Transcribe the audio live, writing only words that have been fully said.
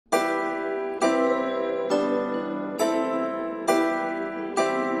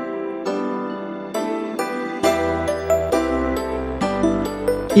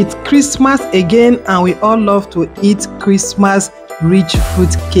It's Christmas again, and we all love to eat Christmas rich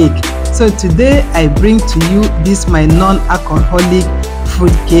fruit cake. So today I bring to you this my non-alcoholic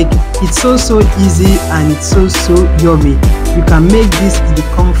fruit cake. It's so easy and it's so yummy. You can make this in the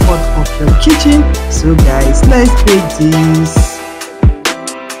comfort of your kitchen. So guys, let's make this.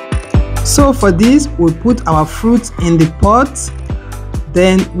 So for this, we put our fruit in the pot,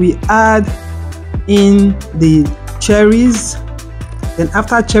 then we add in the cherries. Then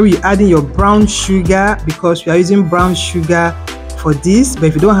after cherry, you add in your brown sugar, because we are using brown sugar for this. But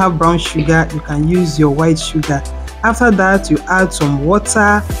if you don't have brown sugar, you can use your white sugar. After that, you add some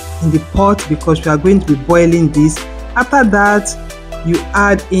water in the pot because we are going to be boiling this. After that, you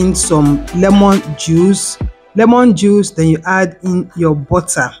add in some lemon juice. Then you add in your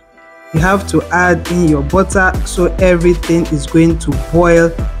butter. You have to add in your butter so everything is going to boil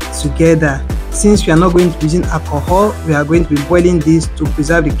together. Since we are not going to be using alcohol, we are going to be boiling this to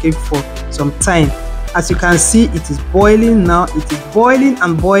preserve the cake for some time. As you can see, it is boiling now. It is boiling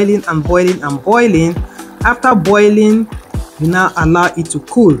and boiling and boiling and boiling. After boiling, you now allow it to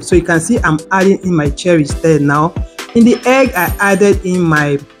cool. So you can see I'm adding in my cherries there now. In the egg, I added in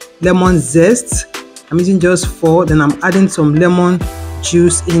my lemon zest. I'm using just 4. Then I'm adding some lemon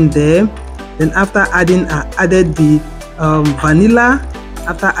juice in there. Then after adding, I added the vanilla.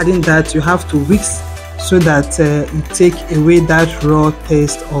 After adding that, you have to whisk so that you take away that raw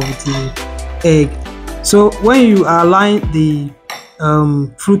taste of the egg. So when you are allowing the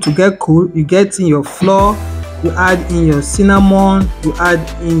fruit to get cool, you get in your flour, you add in your cinnamon, you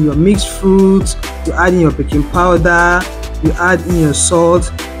add in your mixed fruits, you add in your baking powder, you add in your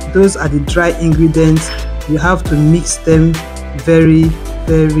salt. Those are the dry ingredients. You have to mix them very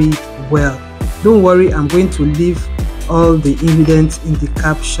well. Don't worry, I'm going to leave all the ingredients in the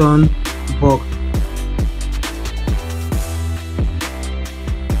caption box.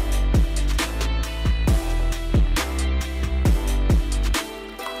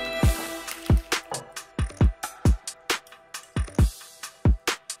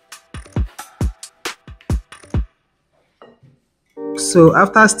 So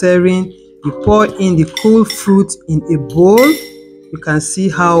after stirring, you pour in the cool fruit in a bowl. You can see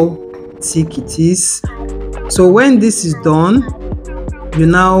how thick it is. So when this is done, you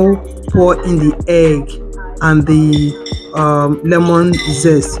now pour in the egg and the lemon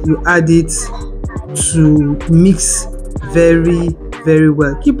zest. You add it to mix very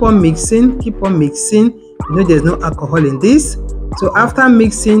well. Keep on mixing. You know there's no alcohol in this. So after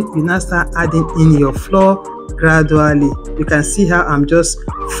mixing, you now start adding in your flour gradually. You can see how I'm just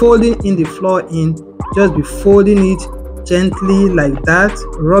folding in the flour in. Just be folding it gently like that.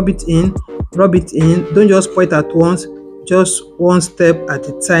 Rub it in. Don't just pour it at once, just one step at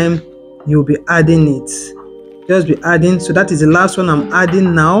a time. You'll be adding it. Just be adding. So that is the last one I'm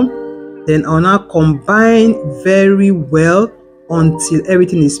adding now. Then I'll now combine very well until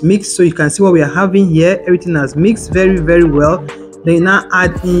everything is mixed. So you can see what we are having here. Everything has mixed very well. Then you now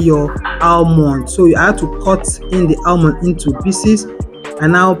add in your almond. So you have to cut in the almond into pieces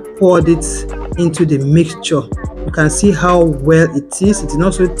and now pour it into the mixture. You can see how well it is. It is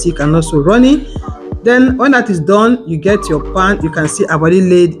not so thick and not so runny. Then when that is done, you get your pan. You can see I've already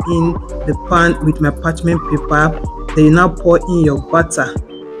laid in the pan with my parchment paper. Then you now pour in your butter.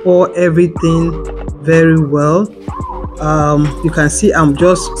 Pour everything very well. You can see I'm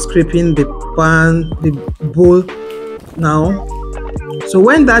just scraping the pan, the bowl now. So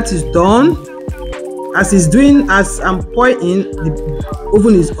when that is done, as I'm pouring in, the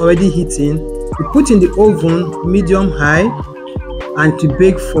oven is already heating. You put in the oven medium high and to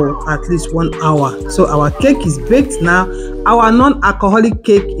bake for at least 1 hour. So our cake is baked now. Our non-alcoholic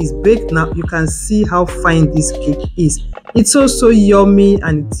cake is baked now. You can see how fine this cake is. It's so yummy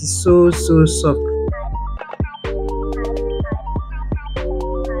and it is so soft.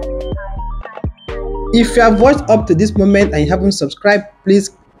 If you have watched up to this moment and you haven't subscribed,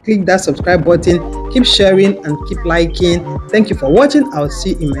 please click that subscribe button. Keep sharing and keep liking. Thank you for watching. I'll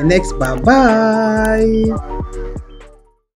see you in my next. Bye bye.